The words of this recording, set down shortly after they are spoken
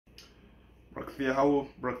Brakthia Howell,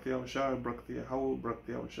 Brakthia Shah, Brakthia Howell,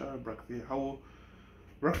 Brakthia Shah, Brakthia Howell,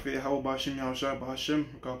 Brakthia Howell, Bashim Yahushua, Bahashim,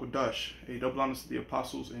 Kakudash. A double honors to the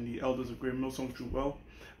apostles and the elders of Great Millstone True Well.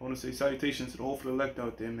 I want to say salutations to the hopeful elect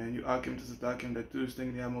out there, man. You Akim to the Akim that do this thing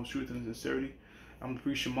in the utmost truth and sincerity. I'm the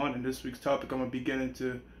priest Shimon, and this week's topic I'm going to be getting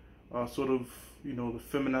into the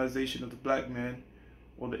feminization of the black man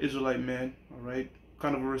or the Israelite man, all right?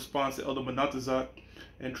 Kind of a response to Elder Benatazak.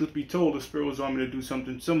 And truth be told, the Spirit was on me to do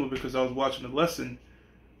something similar because I was watching a lesson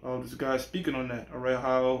of this guy speaking on that, all right?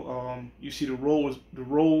 How you see the role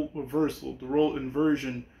reversal, the role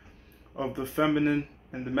inversion of the feminine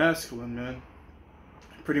and the masculine, man.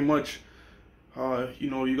 Pretty much,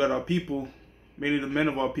 you got our people, many of the men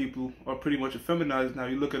of our people are pretty much effeminized now.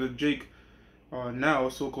 You look at a Jake now,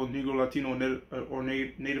 so-called Negro, Latino, or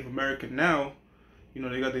Native American now,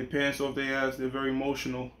 they got their pants off their ass. They're very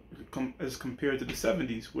emotional as compared to the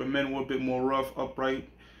 70s, where men were a bit more rough, upright,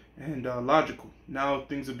 and logical. Now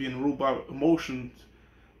things are being ruled by emotions,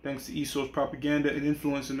 thanks to Esau's propaganda and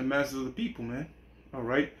influencing the masses of the people, man. All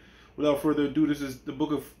right. Without further ado, this is the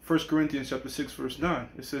book of 1 Corinthians chapter 6, verse 9.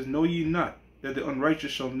 It says, "Know ye not that the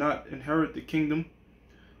unrighteous shall not inherit the kingdom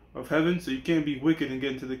of heaven?" So you can't be wicked and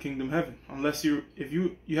get into the kingdom of heaven unless you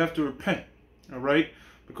have to repent. All right.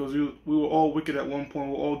 Because we were all wicked at one point.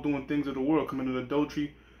 We were all doing things of the world, committing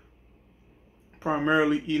adultery,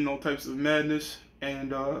 primarily eating all types of madness,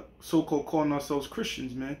 and so-called calling ourselves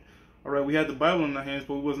Christians, man. All right, we had the Bible in our hands,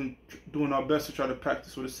 but we wasn't doing our best to try to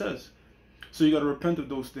practice what it says. So you got to repent of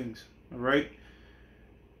those things, all right?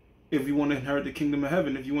 If you want to inherit the kingdom of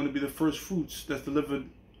heaven, if you want to be the first fruits that's delivered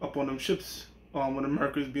up on them ships when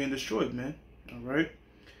America is being destroyed, man, all right?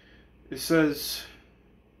 It says,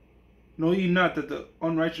 "Know ye not that the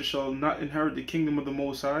unrighteous shall not inherit the kingdom of the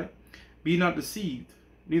Most High? Be not deceived,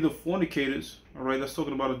 neither fornicators," all right, that's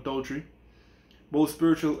talking about adultery, both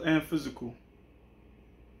spiritual and physical,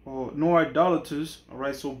 nor idolaters, all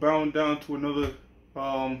right, so bowing down to another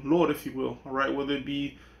Lord, if you will, all right, whether it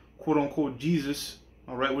be quote-unquote Jesus,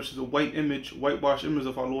 all right, which is a whitewashed image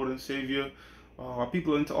of our Lord and Savior. Our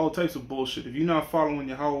people are into all types of bullshit. If you're not following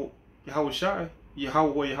Yahweh Shai,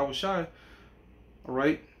 all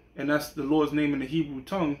right, and that's the Lord's name in the Hebrew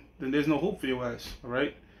tongue, then there's no hope for your ass, all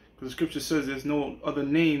right? Because the scripture says there's no other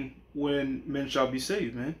name when men shall be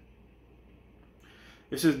saved, man.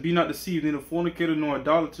 It says, "Be not deceived, neither fornicator, nor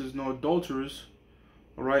idolaters, nor adulterers,"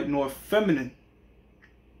 all right, nor feminine.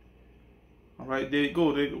 All right, there you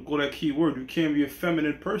go that key word. You can't be a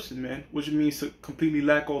feminine person, man, which means to completely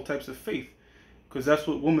lack all types of faith, because that's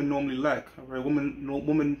what women normally lack, all right?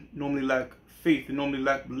 Women normally lack faith. They normally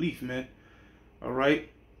lack belief, man, all right?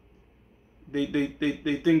 They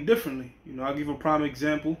think differently. I'll give a prime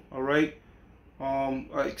example, all right?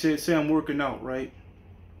 Like say I'm working out, right?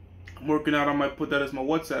 I'm working out, I might put that as my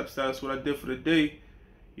WhatsApp status, what I did for the day.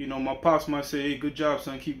 My pops might say, "Hey, good job,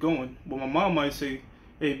 son, keep going." But my mom might say,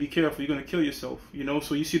 "Hey, be careful, you're going to kill yourself."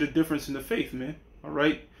 So you see the difference in the faith, man, all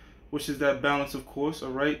right? Which is that balance, of course,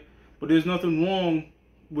 all right? But there's nothing wrong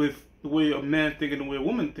with the way a man think and the way a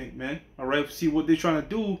woman think, man, all right? See, what they're trying to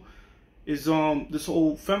do is this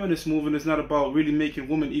whole feminist movement is not about really making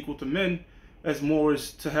women equal to men, as more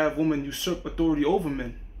as to have women usurp authority over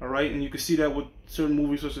men, all right? And you can see that with certain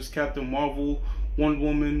movies such as Captain Marvel, Wonder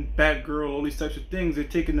Woman, Batgirl, all these types of things. They're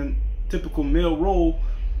taking a typical male role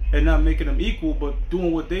and not making them equal, but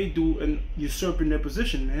doing what they do and usurping their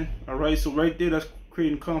position, man, all right? So right there, that's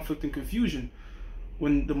creating conflict and confusion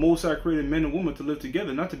when the Most High created men and women to live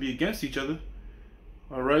together, not to be against each other,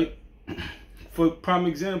 all right? For prime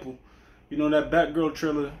example, that Batgirl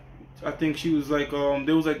trailer, I think she was like,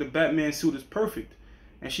 there was like the Batman suit is perfect.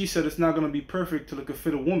 And she said it's not going to be perfect till it could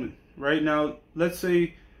fit a woman, right? Now, let's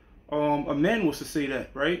say a man was to say that,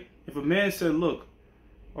 right? If a man said, "Look,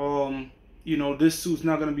 this suit's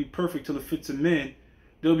not going to be perfect till it fits a man,"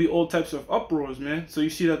 there'll be all types of uproars, man. So you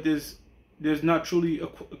see that there's not truly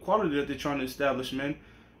equality that they're trying to establish, man.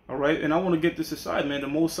 All right, and I want to get this aside, man. The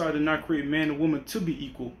Most High did not create man and woman to be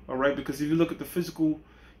equal, all right? Because if you look at the physical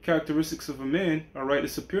characteristics of a man, all right,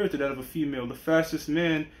 is superior to that of a female. The fastest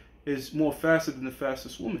man is more faster than the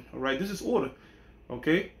fastest woman, all right? This is order,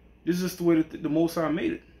 okay? This is just the way that the Most High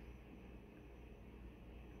made it.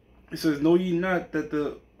 It says, "Know ye not that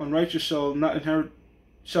the unrighteous shall not inherit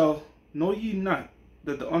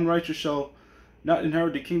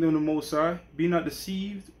the kingdom of the Most High? Be not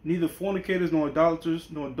deceived, neither fornicators, nor idolaters,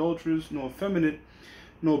 nor adulterers, nor effeminate,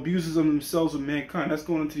 nor abusers of themselves of mankind." That's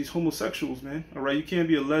going into these homosexuals, man. All right, you can't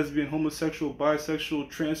be a lesbian, homosexual,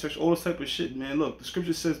 bisexual, transsexual, all this type of shit, man. Look, the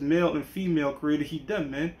scripture says male and female created he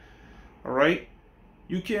them, man. All right,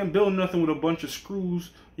 you can't build nothing with a bunch of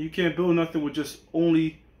screws. You can't build nothing with just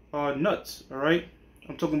only nuts. All right,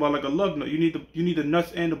 I'm talking about like a lug nut. You need the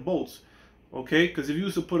nuts and the bolts. Okay, because if you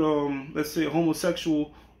used to put let's say a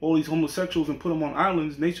homosexual, all these homosexuals, and put them on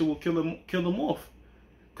islands, nature will kill them off,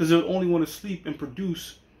 because they'll only want to sleep and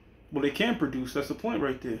produce. Well, they can produce. That's the point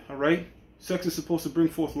right there. All right, sex is supposed to bring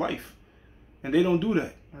forth life, and they don't do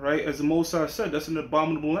that. All right, as the Most High said, that's an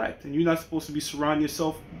abominable act, and you're not supposed to be surrounding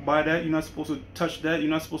yourself by that. You're not supposed to touch that. You're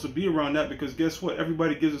not supposed to be around that, because guess what?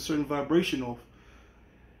 Everybody gives a certain vibration off,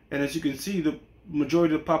 and as you can see, the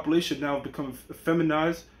majority of the population now have become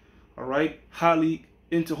feminized. All right, highly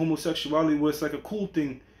into homosexuality, where it's like a cool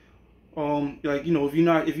thing. Like, you know, if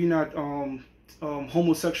you're not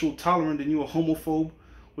homosexual tolerant, then you're a homophobe,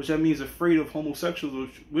 which that means afraid of homosexuals.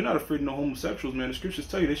 Which we're not afraid of no homosexuals, man. The scriptures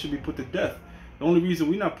tell you they should be put to death. The only reason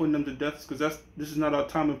we're not putting them to death is because this is not our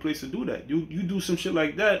time and place to do that. You do some shit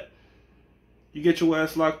like that, you get your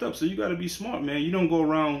ass locked up. So you got to be smart, man. You don't go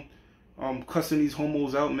around cussing these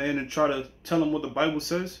homos out, man, and try to tell them what the Bible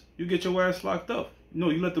says. You get your ass locked up. No,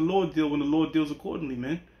 you let the Lord deal when the Lord deals accordingly,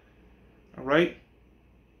 man. All right.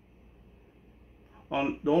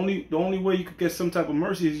 The only way you could get some type of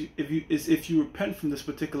mercy is if you repent from this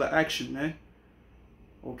particular action, man.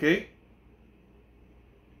 Okay.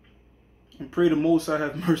 And pray the Most High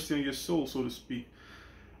have mercy on your soul, so to speak.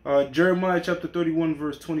 Jeremiah chapter 31,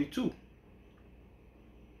 verse 22.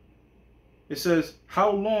 It says,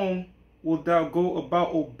 "How long wilt thou go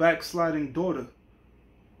about, O backsliding daughter?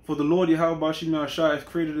 For the Lord Yahweh Bashim Yahshua has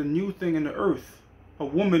created a new thing in the earth. A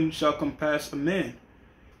woman shall compass a man."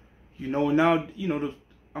 You know, and now, you know,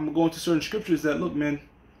 I'm going to go into certain scriptures that, look, man,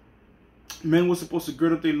 men were supposed to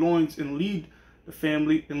gird up their loins and lead the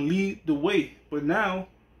family and lead the way. But now,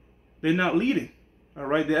 they're not leading. All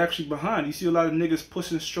right, they're actually behind. You see a lot of niggas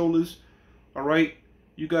pushing strollers. All right,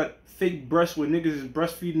 you got fake breasts where niggas is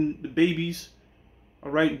breastfeeding the babies. All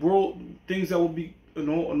right, world things that would be a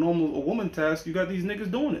normal woman task. You got these niggas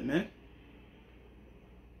doing it, man.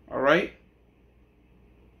 All right.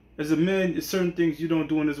 As a man, there's certain things you don't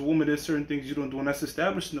do, and as a woman, there's certain things you don't do, and that's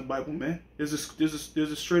established in the Bible, man. There's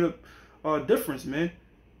a straight up difference, man.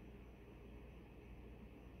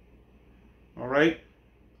 All right,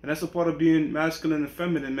 and that's a part of being masculine and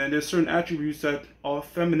feminine, man. There's certain attributes that are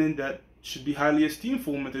feminine that should be highly esteemed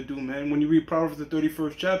for women to do, man. When you read Proverbs the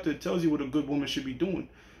 31st chapter, it tells you what a good woman should be doing.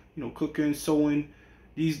 You know, cooking, sewing,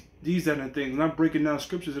 these kind of things. Not breaking down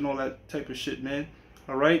scriptures and all that type of shit, man.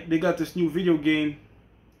 All right, they got this new video game.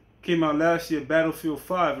 Came out last year, Battlefield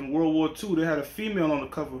 5. In World War II, they had a female on the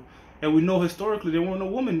cover. And we know historically there weren't a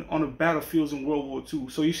woman on the battlefields in World War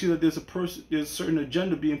II. So you see that there's a certain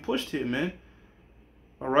agenda being pushed here, man.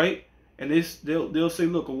 All right? And they'll say,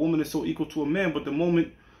 look, a woman is so equal to a man, but the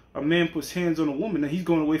moment a man puts hands on a woman, then he's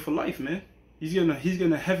going away for life, man. He's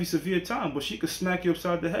getting a heavy, severe time, but she could smack you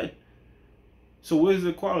upside the head. So where's the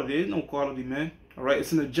equality? There is no equality, man. All right?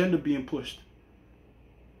 It's an agenda being pushed.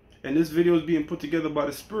 And this video is being put together by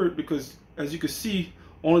the Spirit because, as you can see,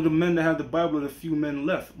 only the men that have the Bible are the few men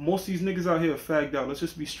left. Most of these niggas out here are fagged out. Let's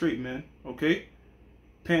just be straight, man. Okay?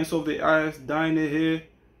 Pants over their eyes, dyeing their hair.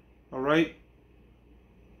 Alright?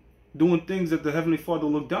 Doing things that the Heavenly Father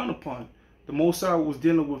looked down upon. The Most High was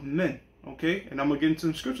dealing with men. Okay? And I'm going to get into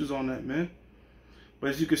some scriptures on that, man.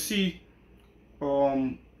 But as you can see,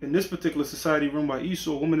 in this particular society run by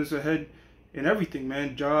Esau, woman is ahead in everything,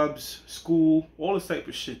 man. Jobs, school, all this type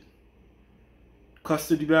of shit.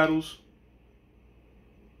 Custody battles.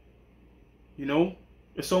 You know,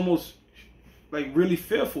 it's almost like really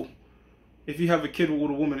fearful if you have a kid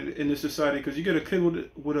with a woman in this society, because you get a kid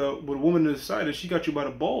with a woman in the society and she got you by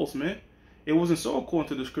the balls, man. It wasn't so according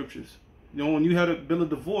to the scriptures. You know, when you had a bill of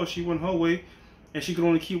divorce, she went her way and she could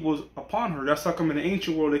only keep what was upon her. That's how come in the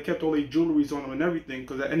ancient world they kept all their jewelries on them and everything,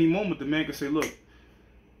 because at any moment the man could say, look,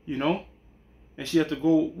 you know, and she had to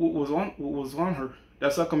go what was on her.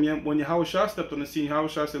 That's how come when Yahweh Shah stepped on the scene, Yahweh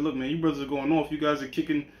Shah said, look, man, you brothers are going off. You guys are put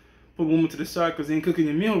a woman to the side because they ain't cooking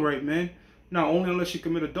your meal right, man. Now, only unless you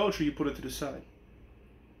commit adultery, you put it to the side.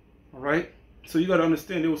 All right? So you got to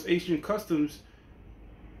understand, there was ancient customs,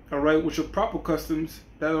 all right, which are proper customs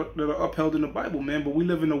that are upheld in the Bible, man. But we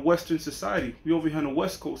live in a Western society. We over here on the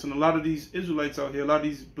West Coast. And a lot of these Israelites out here, a lot of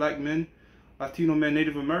these black men, Latino men,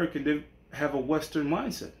 Native American, they have a Western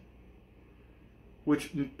mindset,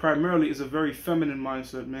 which primarily is a very feminine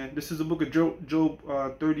mindset, man. This is the book of Job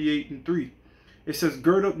 38:3. It says,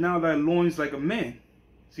 gird up now thy loins like a man.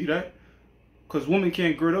 See that? Because women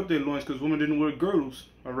can't gird up their loins because women didn't wear girdles.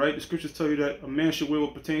 All right? The scriptures tell you that a man should wear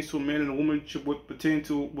what pertains to a man and a woman should wear what pertains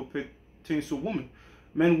to a woman.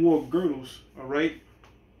 Men wore girdles. All right?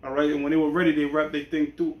 All right? And when they were ready, they wrapped their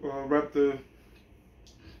thing through, wrapped the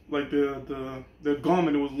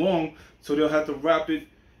garment. It was long, so they'll have to wrap it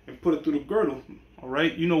and put it through the girdle. All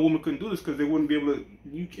right, you know, women couldn't do this because they wouldn't be able to.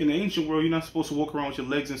 In the ancient world, you're not supposed to walk around with your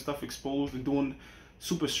legs and stuff exposed and doing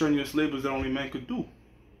super strenuous labors that only men could do.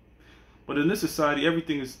 But in this society,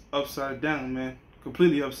 everything is upside down, man,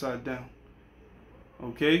 completely upside down.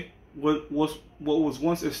 Okay, what was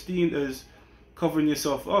once esteemed as covering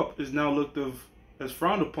yourself up is now looked as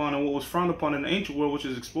frowned upon, and what was frowned upon in the ancient world, which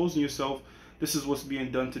is exposing yourself, this is what's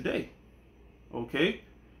being done today. Okay,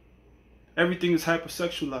 everything is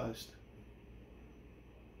hypersexualized.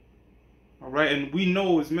 All right, and we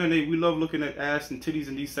know as men, we love looking at ass and titties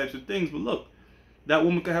and these types of things. But look, that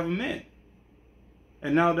woman could have a man,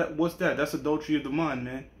 and now what's that? That's adultery of the mind,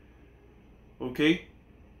 man. Okay,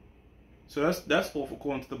 so that's awful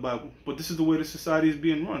according to the Bible. But this is the way the society is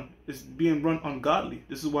being run. It's being run ungodly.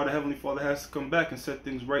 This is why the Heavenly Father has to come back and set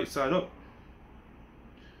things right side up.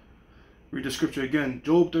 Read the scripture again.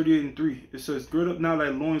 Job 38:3. It says, "Gird up now thy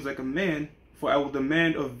loins like a man, for I will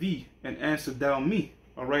demand of thee, and answer thou me."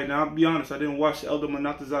 All right, now I'll be honest, I didn't watch the Elder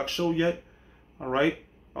Manatazak show yet. All right,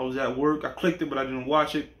 I was at work. I clicked it, but I didn't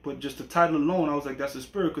watch it. But just the title alone, I was like, that's the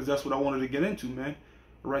spirit, because that's what I wanted to get into, man.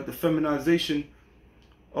 All right, the feminization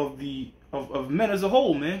of men as a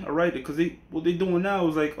whole, man. All right, because what they doing now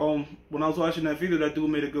is like, when I was watching that video, that dude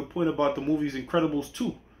made a good point about the movies Incredibles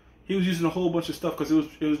 2. He was using a whole bunch of stuff because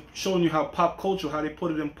it was showing you how pop culture, how they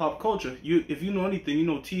put it in pop culture. If you know anything, you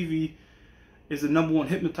know TV is the #1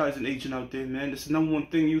 hypnotizing agent out there, man. It's the #1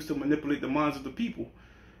 thing used to manipulate the minds of the people.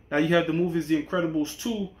 Now you have the movies The Incredibles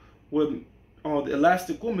 2, where the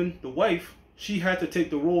Elastic Woman, the wife, she had to take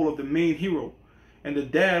the role of the main hero. And the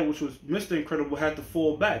dad, which was Mr. Incredible, had to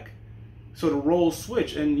fall back. So the roles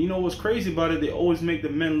switch. And you know what's crazy about it? They always make the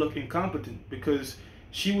men look incompetent, because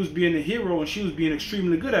she was being the hero and she was being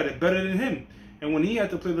extremely good at it, better than him. And when he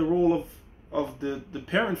had to play the role of the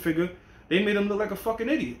parent figure, they made him look like a fucking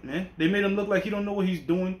idiot, man. They made him look like he don't know what he's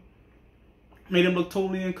doing. Made him look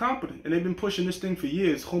totally incompetent. And they've been pushing this thing for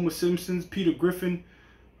years. Homer Simpson, Peter Griffin,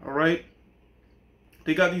 all right?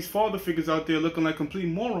 They got these father figures out there looking like complete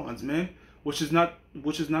morons, man. Which is not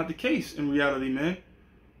the case in reality, man.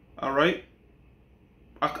 All right?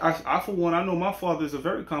 I for one, I know my father is a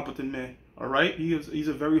very competent man. All right? He's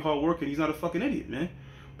a very hard worker. He's not a fucking idiot, man.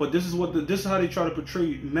 But this is how they try to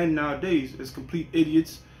portray men nowadays, as complete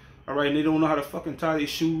idiots. All right? And they don't know how to fucking tie their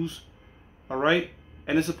shoes. All right?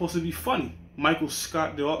 And it's supposed to be funny. Michael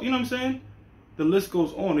Scott, you know what I'm saying? The list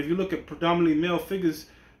goes on. If you look at predominantly male figures,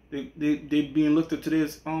 they being looked at today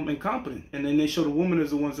as incompetent. And then they show the woman as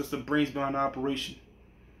the ones that's the brains behind the operation.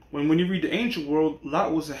 When you read the ancient world,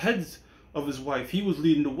 Lot was the head of his wife. He was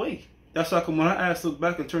leading the way. That's how come when her ass looked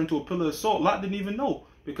back and turned to a pillar of salt, Lot didn't even know.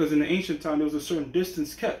 Because in the ancient time, there was a certain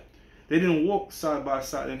distance kept. They didn't walk side by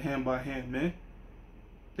side and hand by hand, man.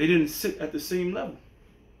 They didn't sit at the same level.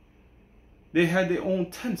 They had their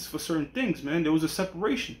own tents for certain things, man. There was a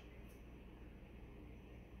separation.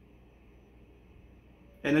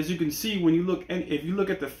 And as you can see, when you look, and if you look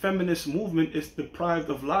at the feminist movement, it's deprived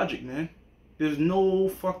of logic, man. There's no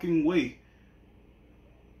fucking way.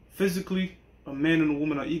 Physically, a man and a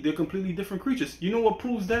woman they're completely different creatures. You know what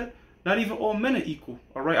proves that? Not even all men are equal.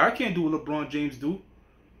 All right, I can't do what LeBron James do.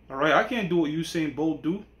 All right, I can't do what Usain Bolt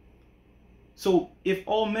do. So if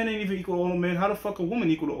all men ain't even equal to all men, how the fuck a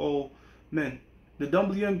woman equal to all men? The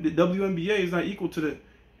WNBA is not equal to the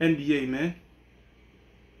NBA, man.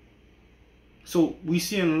 So we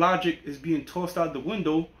seeing logic is being tossed out the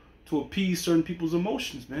window to appease certain people's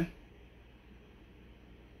emotions, man.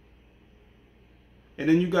 And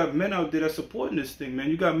then you got men out there that supporting this thing, man.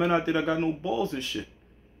 You got men out there that got no balls and shit.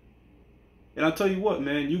 And I tell you what,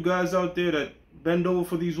 man, you guys out there that bend over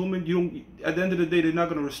for these women, at the end of the day, they're not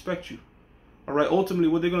gonna respect you. All right. Ultimately,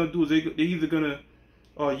 what they're gonna do is they're either gonna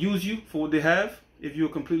use you for what they have, if you're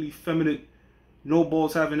a completely feminine, no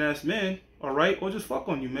balls having ass man, all right, or just fuck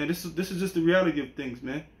on you, man. This is just the reality of things,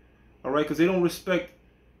 man. All right, because they don't respect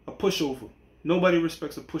a pushover. Nobody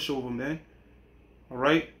respects a pushover, man. All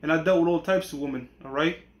right, and I dealt with all types of women, all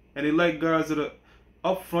right, and they like guys that are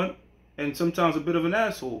upfront and sometimes a bit of an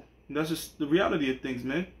asshole. And that's just the reality of things,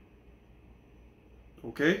 man.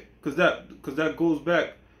 Okay, because that goes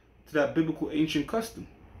back to that biblical ancient custom.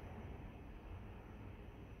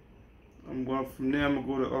 I'm going from there. I'm gonna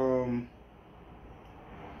go to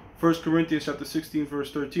 1 Corinthians chapter 16,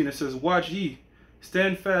 verse 13. It says, "Watch ye,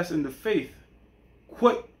 stand fast in the faith.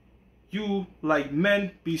 Quit you like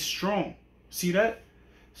men, be strong." See that?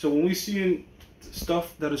 So when we seeing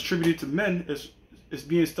stuff that is attributed to men, it's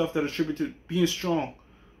being stuff that is attributed to being strong.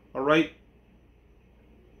 All right,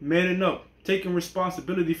 manning up, taking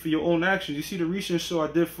responsibility for your own actions. You see the recent show I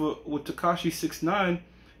did with Tekashi 6ix9ine.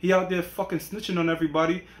 He out there fucking snitching on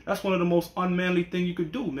everybody. That's one of the most unmanly thing you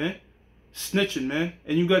could do, man. Snitching, man.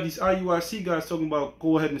 And you got these IUIC guys talking about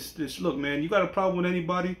go ahead and snitch. Look, man, you got a problem with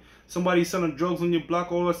anybody, somebody selling drugs on your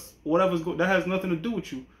block, all that, whatever's that has nothing to do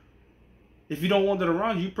with you. If you don't want that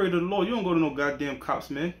around you, you pray to the Lord. You don't go to no goddamn cops,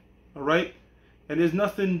 man. All right? And there's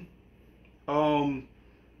nothing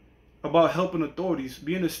about helping authorities.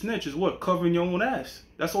 Being a snitch is what? Covering your own ass.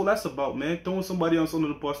 That's all that's about, man. Throwing somebody else under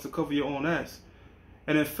the bus to cover your own ass.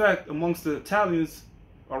 And in fact, amongst the Italians,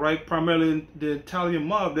 all right, primarily in the Italian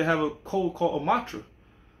mob, they have a code called amatra,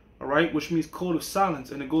 all right, which means code of silence.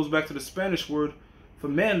 And it goes back to the Spanish word for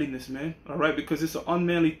manliness, man, all right, because it's an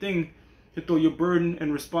unmanly thing to throw your burden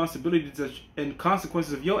and responsibilities and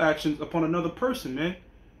consequences of your actions upon another person, man,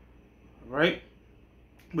 all right?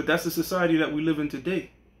 But that's the society that we live in today.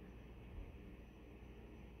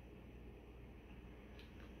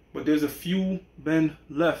 But there's a few men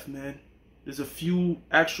left, man. There's a few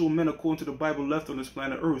actual men, according to the Bible, left on this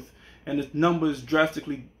planet Earth. And the number is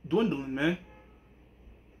drastically dwindling, man.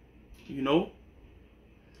 You know?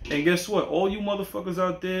 And guess what? All you motherfuckers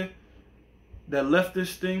out there that left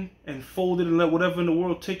this thing and folded and let whatever in the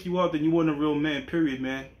world take you out, then you weren't a real man, period,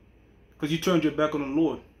 man. Because you turned your back on the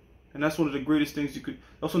Lord. And that's one of the greatest things you could,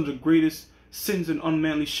 that's one of the greatest sins and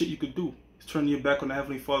unmanly shit you could do. Is turning your back on the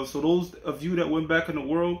Heavenly Father. So those of you that went back in the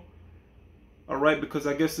world, all right, because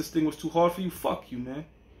I guess this thing was too hard for you, fuck you, man.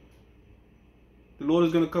 The Lord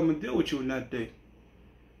is going to come and deal with you in that day.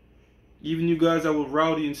 Even you guys that were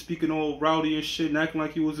rowdy and speaking all rowdy and shit and acting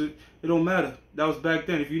like you was it don't matter. That was back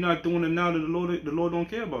then. If you're not doing it now, then the Lord don't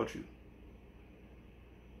care about you.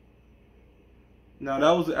 Now,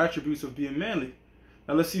 that was the attributes of being manly.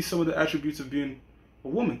 Now, let's see some of the attributes of being a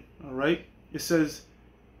woman, all right? It says,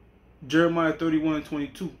 Jeremiah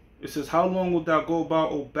 31:22. It says, how long wilt thou go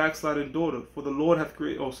about, O backsliding daughter? For the Lord hath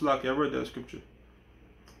created... Oh, Slaki, I read that scripture.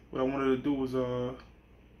 What I wanted to do was...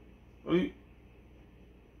 let me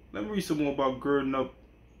read some more about girding up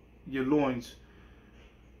your loins.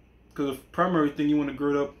 Because the primary thing you want to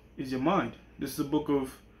gird up is your mind. This is the book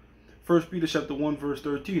of 1 Peter chapter 1, verse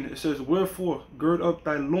 13. It says, wherefore, gird up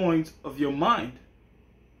thy loins of your mind.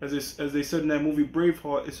 As they said in that movie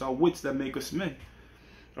Braveheart, it's our wits that make us men.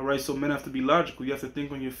 All right, so men have to be logical. You have to think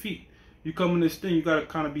on your feet. You come in this thing, you gotta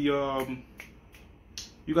kind of be you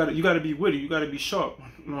gotta be witty. You gotta be sharp.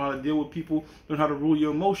 Know how to deal with people. Learn how to rule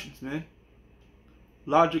your emotions, man.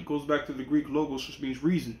 Logic goes back to the Greek logos, which means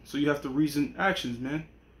reason. So you have to reason actions, man,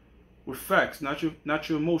 with facts, not your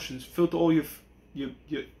emotions. Filter all your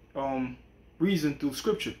reason through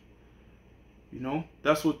Scripture. You know,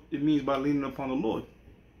 that's what it means by leaning upon the Lord.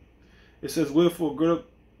 It says, wherefore gird up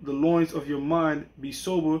the loins of your mind, be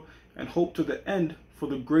sober, and hope to the end for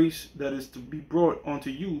the grace that is to be brought unto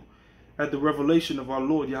you at the revelation of our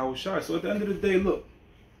Lord Yahushua. So at the end of the day, look,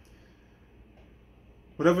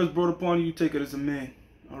 whatever is brought upon you, you take it as a man,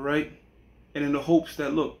 all right? And in the hopes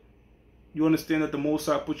that, look, you understand that the Most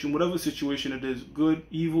High put you in whatever situation it is, good,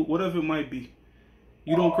 evil, whatever it might be.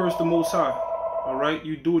 You don't curse the Most High, all right?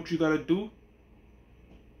 You do what you got to do.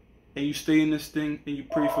 And you stay in this thing and you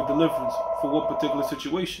pray for deliverance for what particular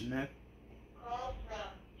situation, man.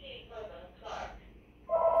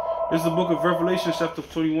 This is the book of Revelation, chapter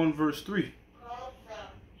 21, verse 3.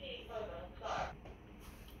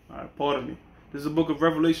 Alright, pardon me. This is the book of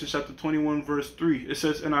Revelation, chapter 21, verse 3. It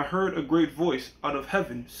says, and I heard a great voice out of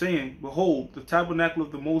heaven, saying, behold, the tabernacle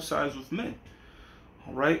of the Most High is with men.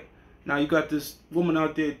 Alright? Now you got this woman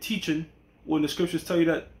out there teaching when the scriptures tell you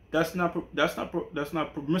that that's not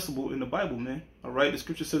permissible in the Bible, man. All right, the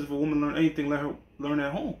scripture says if a woman learn anything, let her learn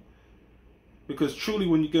at home. Because truly,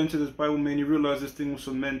 when you get into this Bible, man, you realize this thing was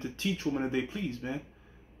for men to teach women as they please, man.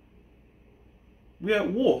 We're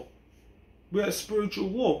at war. We're at spiritual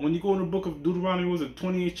war. When you go in the book of Deuteronomy, was it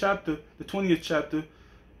 28th chapter? The 20th chapter,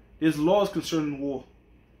 there's laws concerning war,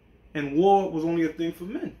 and war was only a thing for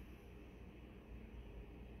men.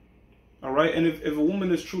 All right, and if a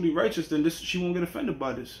woman is truly righteous, then she won't get offended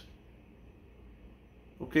by this.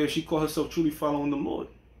 Okay, if she calls herself truly following the Lord.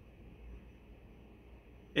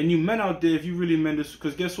 And you men out there, if you really meant this,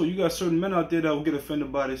 because guess what? You got certain men out there that will get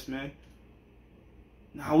offended by this, man.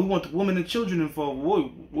 Now, we want the women and children involved.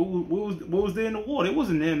 What was there in the war? It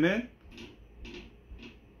wasn't there, man.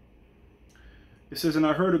 It says, and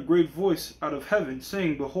I heard a great voice out of heaven,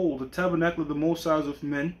 saying, behold, the tabernacle of the Most High is with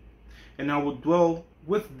men, and I will dwell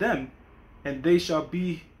with them, and they shall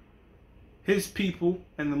be his people,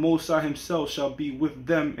 and the Most High himself shall be with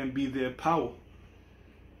them and be their power.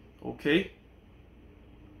 Okay?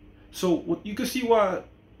 So you can see why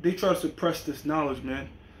they try to suppress this knowledge, man.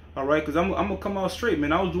 All right? Because I'm going to come out straight,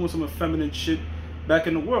 man. I was doing some effeminate shit back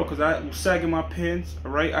in the world, because I was sagging my pants,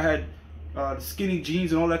 all right? I had skinny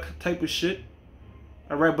jeans and all that type of shit,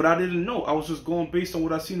 all right? But I didn't know. I was just going based on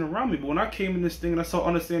what I seen around me. But when I came in this thing and I saw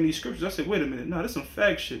understand these scriptures, I said, wait a minute, nah, this some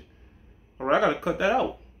fag shit, all right? I got to cut that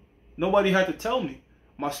out. Nobody had to tell me.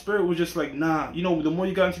 My spirit was just like, nah. You know, the more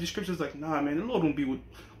you got into the scriptures, like, nah, man, the Lord don't be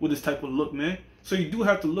with this type of look, man. So you do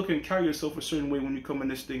have to look and carry yourself a certain way when you come in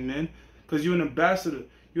this thing, man. Because you're an ambassador.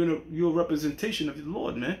 You're a representation of the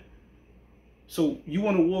Lord, man. So you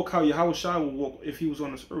want to walk how Yahweh Shai would walk if he was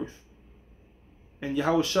on this earth. And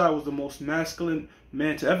Yahweh Shai was the most masculine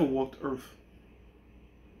man to ever walk the earth.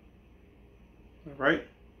 All right?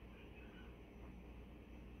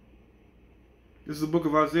 This is the book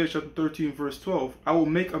of Isaiah chapter 13 verse 12. I will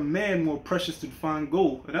make a man more precious than fine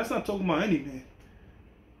gold. And that's not talking about any man.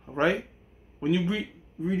 All right? When you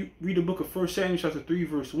read the book of 1 Samuel chapter 3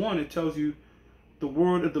 verse 1, it tells you the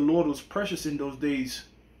word of the Lord was precious in those days.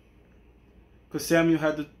 Because Samuel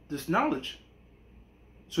had this knowledge.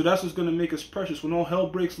 So that's what's going to make us precious. When all hell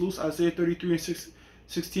breaks loose, Isaiah 33 and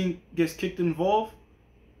 16 gets kicked involved,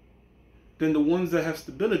 then the ones that have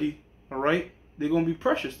stability, all right, they're going to be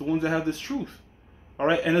precious. The ones that have this truth. All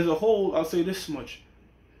right, and as a whole, I'll say this much.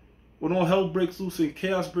 When all hell breaks loose and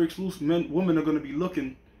chaos breaks loose, women are going to be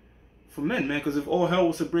looking for men, man. Because if all hell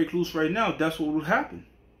was to break loose right now, that's what would happen.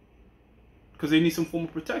 Because they need some form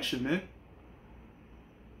of protection, man.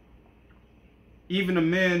 Even a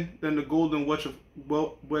man than the golden wedge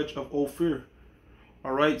of Ophir.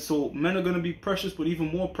 All right, so men are going to be precious, but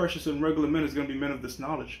even more precious than regular men is going to be men of this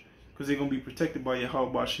knowledge. Because they're going to be protected by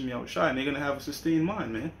Yahweh Bashim Yahushai, and they're going to have a sustained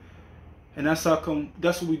mind, man. And that's how come,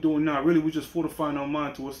 that's what we're doing now. Really, we're just fortifying our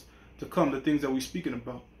mind to us to come, the things that we're speaking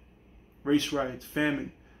about. Race riots,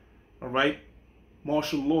 famine, all right?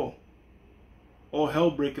 Martial law, all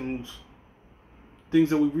hell breaking loose. Things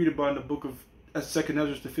that we read about in the book of 2nd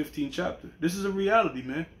Ezra, the 15th chapter. This is a reality,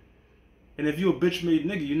 man. And if you're a bitch-made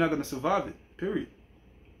nigga, you're not going to survive it, period.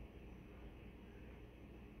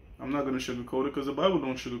 I'm not going to sugarcoat it because the Bible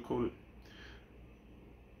don't sugarcoat it.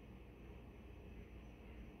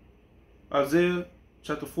 Isaiah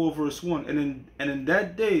chapter 4 verse 1. And in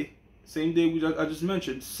that day, same day I just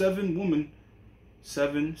mentioned, 7 women,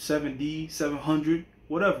 7, 70, 700,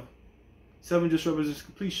 whatever. 7 just represents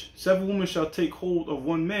completion. 7 women shall take hold of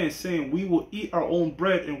one man, saying, we will eat our own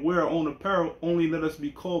bread and wear our own apparel. Only let us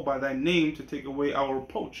be called by thy name to take away our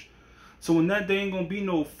reproach. So in that day ain't going to be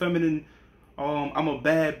no feminine, I'm a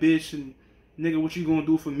bad bitch and nigga, what you going to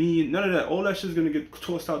do for me? None of that. All that shit's going to get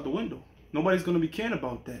tossed out the window. Nobody's going to be caring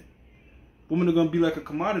about that. Women are going to be like a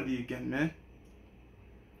commodity again, man.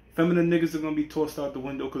 Feminine niggas are going to be tossed out the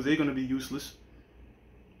window because they're going to be useless.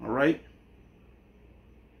 All right?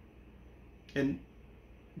 And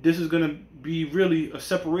this is going to be really a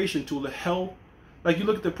separation tool. The hell, like you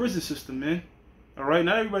look at the prison system, man. All right?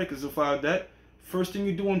 Not everybody can survive that. First thing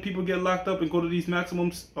you do when people get locked up and go to these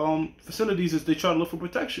maximum facilities is they try to look for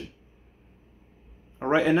protection. All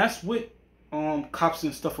right? And that's with cops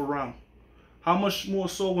and stuff around. How much more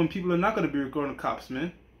so when people are not going to be regarding cops,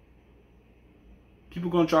 man? People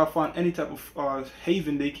are going to try to find any type of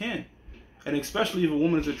haven they can. And especially if a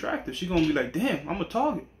woman is attractive, she's going to be like, damn, I'm a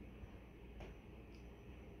target.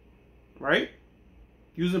 Right?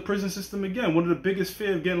 Using the prison system again. One of the biggest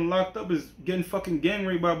fear of getting locked up is getting fucking gang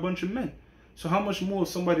raped by a bunch of men. So how much more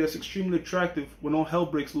somebody that's extremely attractive when all hell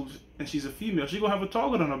breaks loose and she's a female, she's going to have a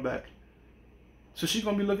target on her back. So she's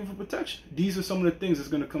going to be looking for protection. These are some of the things that's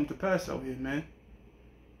going to come to pass out here, man.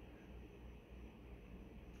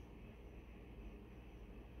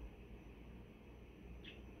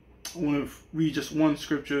 I want to read just one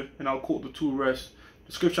scripture and I'll quote the 2 rest.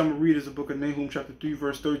 The scripture I'm going to read is the book of Nahum chapter 3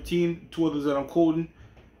 verse 13. 2 others that I'm quoting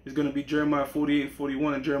is going to be Jeremiah 48 and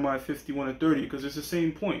 41 and Jeremiah 51 and 30 because it's the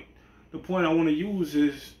same point. The point I want to use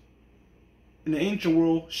is in the ancient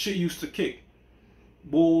world, shit used to kick.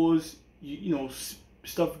 Wars, you know,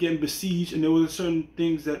 stuff getting besieged, and there were certain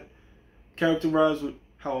things that characterized with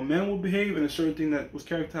how a man would behave and a certain thing that was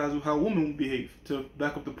characterized with how a woman would behave, to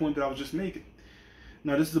back up the point that I was just making.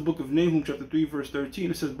 Now this is the book of Nahum chapter 3 verse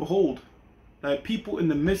 13. It says, behold, thy people in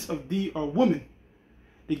the midst of thee are women.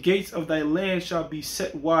 The gates of thy land shall be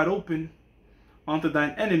set wide open. Unto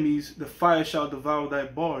thine enemies the fire shall devour thy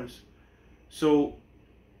bars. So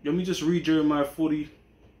let me just read Jeremiah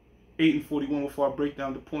 48 and 41 before I break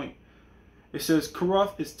down the point. It says,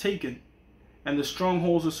 Kerath is taken, and the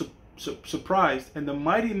strongholds are surprised, and the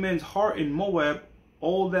mighty men's heart in Moab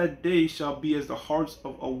all that day shall be as the hearts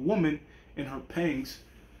of a woman in her pangs.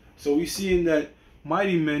 So we see in that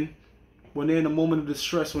mighty men, when they're in a moment of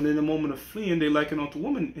distress, when they're in a moment of fleeing, they liken onto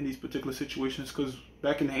women in these particular situations, because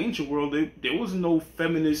back in the ancient world, there was no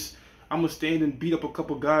feminist I'm gonna stand and beat up a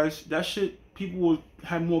couple guys. That shit, people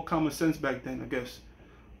had more common sense back then, I guess.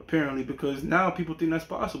 Apparently, because now people think that's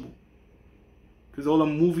possible. Because all the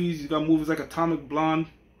movies, you got movies like Atomic Blonde,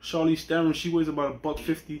 Charlize Theron, she weighs about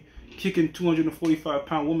 $150, kicking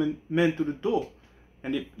 245-pound men through the door.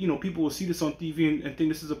 And it, you know, people will see this on TV and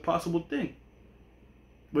think this is a possible thing.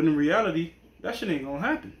 But in reality, that shit ain't gonna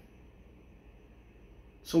happen.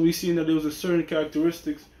 So we seen that there was a certain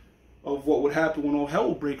characteristics of what would happen when all hell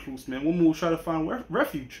would break loose, man. Women will try to find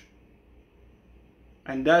refuge.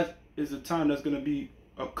 And that is the time that's gonna be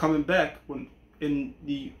coming back when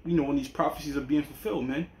when these prophecies are being fulfilled,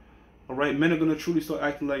 man. All right, men are gonna truly start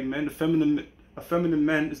acting like men. A feminine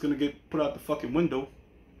man is gonna get put out the fucking window.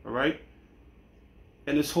 All right,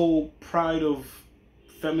 and this whole pride of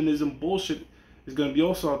feminism bullshit is gonna be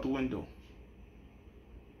also out the window.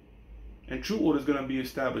 And true order is gonna be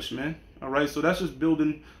established, man. All right, so that's just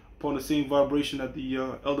building upon the same vibration that the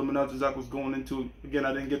Elder Menazazak was going into. Again,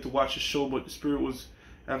 I didn't get to watch the show, but the Spirit was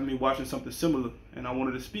having me watching something similar, and I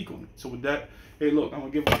wanted to speak on it. So with that, hey, look, I'm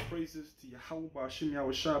going to give my praises to Yahweh, Ba'ashim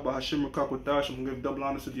Yahushua, Ba'ashim Rakakwadash. I'm going to give double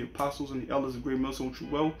honors to the apostles and the elders of Great Millstone True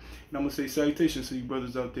Well. And I'm going to say salutations to you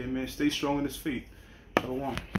brothers out there, man. Stay strong in this faith. Shalom.